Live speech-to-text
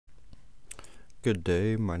Good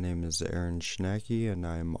day, my name is Aaron Schnacky and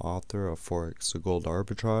I am author of Forex Gold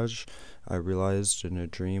Arbitrage. I realized in a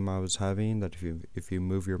dream I was having that if you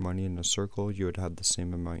move your money in a circle, you would have the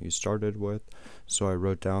same amount you started with. So I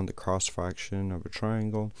wrote down the cross fraction of a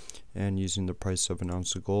triangle, and using the price of an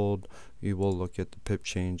ounce of gold, we will look at the pip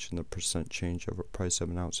change and the percent change of a price of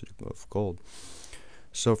an ounce of gold.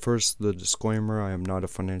 So first, the disclaimer, I am not a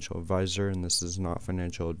financial advisor and this is not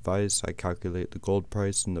financial advice. I calculate the gold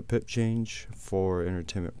price and the pip change for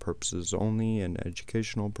entertainment purposes only and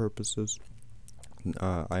educational purposes.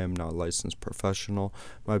 I am not a licensed professional.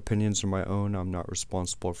 My opinions are my own. I'm not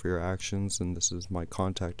responsible for your actions, and this is my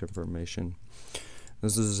contact information.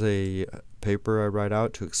 This is a paper I write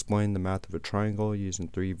out to explain the math of a triangle using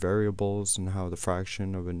 3 variables and how the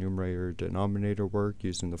fraction of a numerator denominator work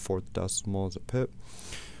using the 4th decimal as a pip.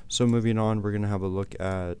 So moving on, we're going to have a look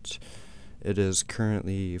at, it is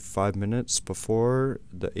currently 5 minutes before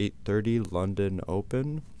the 8:30 London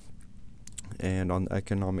Open. And on the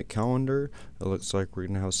economic calendar, it looks like we're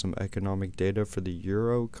going to have some economic data for the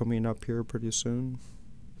euro coming up here pretty soon.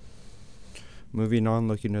 Moving on,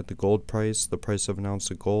 looking at the gold price, the price of an ounce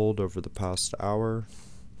of gold over the past hour.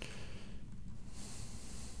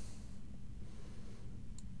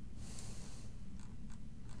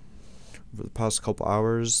 Over the past couple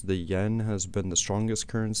hours, the yen has been the strongest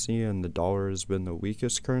currency and the dollar has been the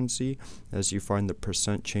weakest currency. As you find the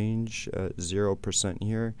percent change at 0%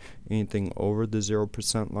 here, anything over the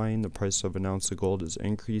 0% line, the price of an ounce of gold is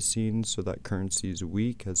increasing, so that currency is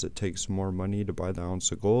weak as it takes more money to buy the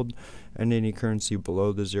ounce of gold. And any currency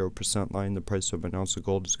below the 0% line, the price of an ounce of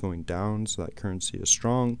gold is going down, so that currency is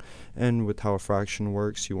strong. And with how a fraction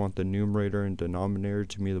works, you want the numerator and denominator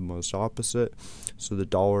to be the most opposite. So the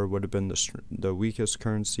dollar would have been the weakest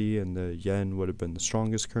currency and the yen would have been the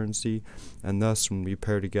strongest currency, and thus when we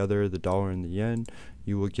pair together the dollar and the yen,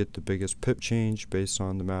 you will get the biggest pip change based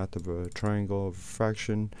on the math of a triangle of a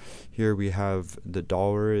fraction. Here we have the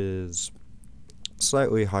dollar is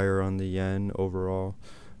slightly higher on the yen overall,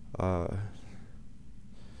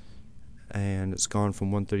 and it's gone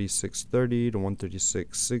from 136.30 to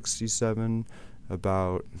 136.67,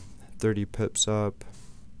 about 30 pips up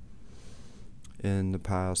in the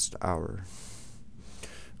past hour.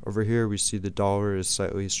 Over here we see the dollar is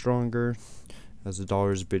slightly stronger as the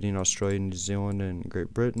dollar is beating Australia, New Zealand, and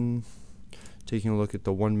Great Britain. Taking a look at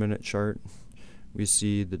the 1 minute chart, we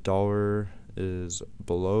see the dollar is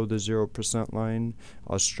below the 0% line.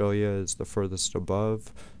 Australia is the furthest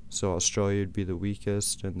above, so Australia would be the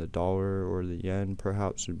weakest and the dollar or the yen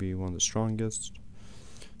perhaps would be one of the strongest.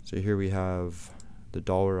 So here we have the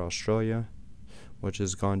dollar Australia, which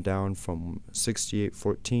has gone down from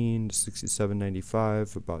 68.14 to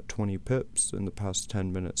 67.95, about 20 pips in the past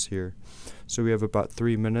 10 minutes here. So we have about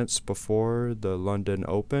 3 minutes before the London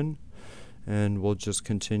Open, and we'll just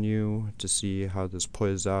continue to see how this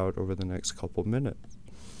plays out over the next couple minutes.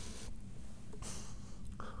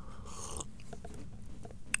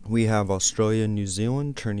 We have Australia and New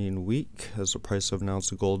Zealand turning weak as the price of an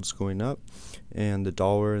ounce of gold is going up, and the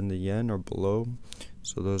dollar and the yen are below,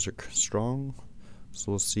 so those are strong.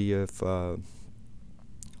 So we'll see if the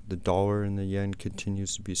dollar and the yen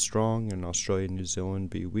continues to be strong and Australia and New Zealand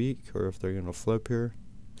be weak, or if they're going to flip here.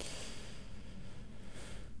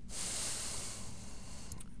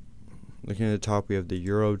 Looking at the top, we have the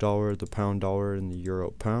euro dollar, the pound dollar, and the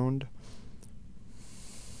euro pound.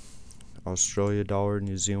 Australia dollar,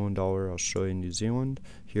 New Zealand dollar, Australia, New Zealand.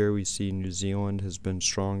 Here we see New Zealand has been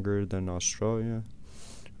stronger than Australia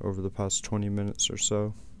over the past 20 minutes or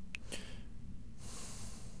so.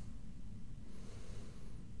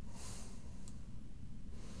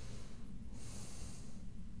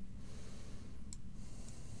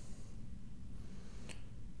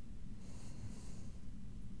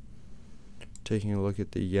 Taking a look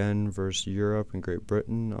at the yen versus Europe and Great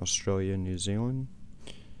Britain, Australia, and New Zealand.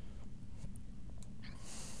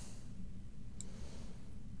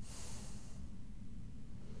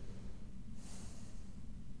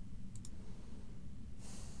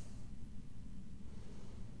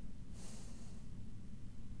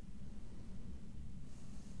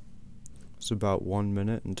 It's about 1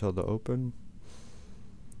 minute until the open.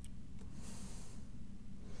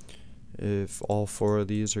 If all 4 of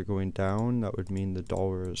these are going down, that would mean the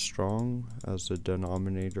dollar is strong, as the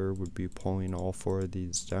denominator would be pulling all 4 of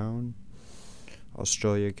these down.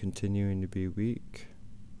 Australia continuing to be weak.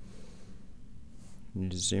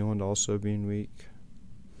 New Zealand also being weak.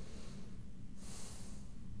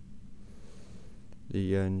 The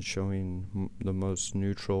yen showing the most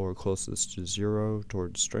neutral or closest to 0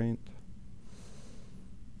 towards strength.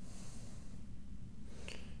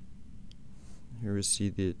 Here we see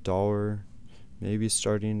the dollar maybe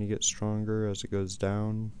starting to get stronger as it goes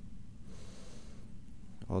down.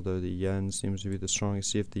 Although the yen seems to be the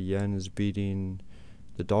strongest. See if the yen is beating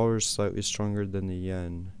the dollar is slightly stronger than the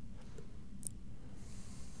yen.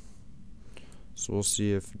 So we'll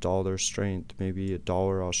see if dollar strength, maybe a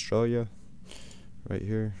dollar Australia right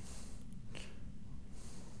here.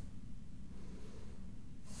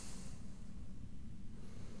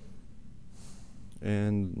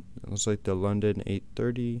 And it looks like the London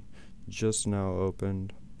 830 just now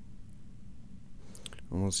opened.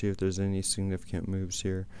 And we'll see if there's any significant moves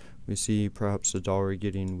here. We see perhaps the dollar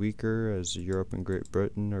getting weaker as Europe and Great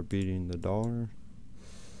Britain are beating the dollar.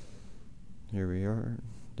 Here we are.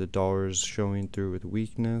 The dollar is showing through with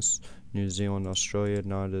weakness. New Zealand, Australia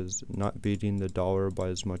not beating the dollar by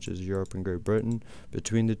as much as Europe and Great Britain.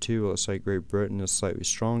 Between the two, it looks like Great Britain is slightly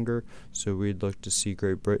stronger, so we'd look to see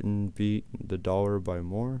Great Britain beat the dollar by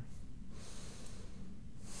more.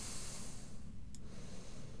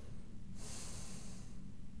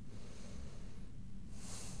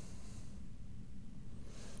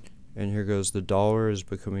 And here goes the dollar is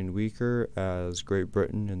becoming weaker as Great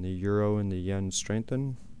Britain and the euro and the yen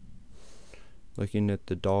strengthen. Looking at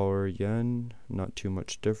the dollar yen, not too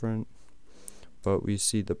much different, but we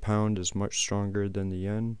see the pound is much stronger than the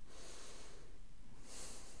yen,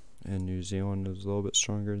 and New Zealand is a little bit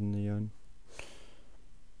stronger than the yen.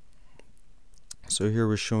 So here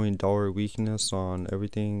we're showing dollar weakness on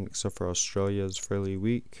everything except for Australia is fairly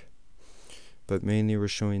weak, but mainly we're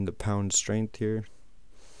showing the pound strength here,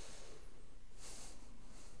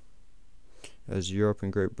 as Europe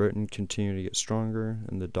and Great Britain continue to get stronger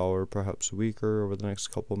and the dollar perhaps weaker over the next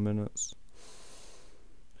couple minutes.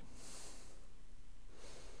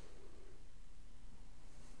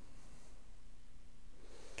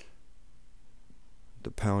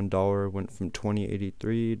 The pound dollar went from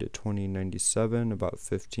 20.83 to 20.97, about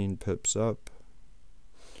 15 pips up.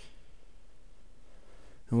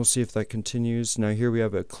 And we'll see if that continues. Now here we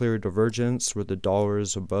have a clear divergence where the dollar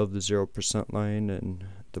is above the 0% line and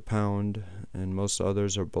the pound and most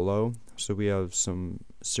others are below. So we have some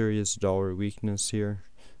serious dollar weakness here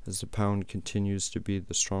as the pound continues to be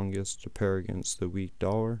the strongest to pair against the weak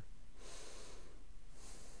dollar.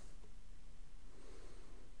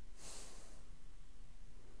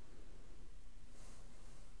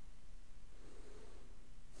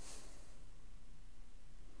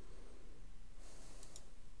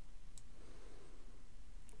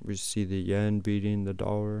 We see the yen beating the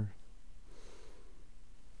dollar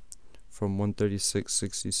from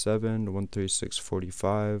 136.67 to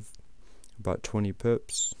 136.45, about 20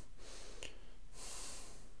 pips.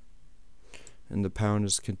 And the pound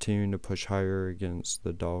is continuing to push higher against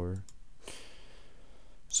the dollar.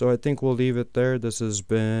 So I think we'll leave it there. This has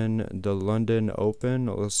been the London Open.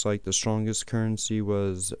 It looks like the strongest currency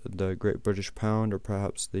was the Great British Pound or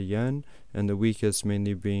perhaps the yen, and the weakest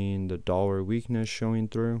mainly being the dollar weakness showing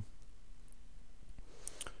through.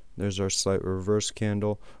 There's our slight reverse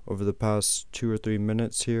candle. Over the past 2 or 3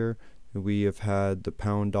 minutes here, we have had the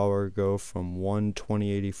pound dollar go from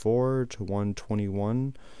 120.84 to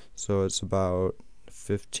 121, so it's about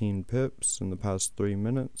 15 pips in the past 3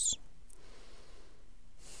 minutes.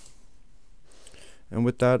 And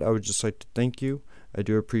with that, I would just like to thank you. I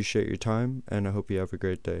do appreciate your time, and I hope you have a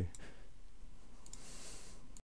great day.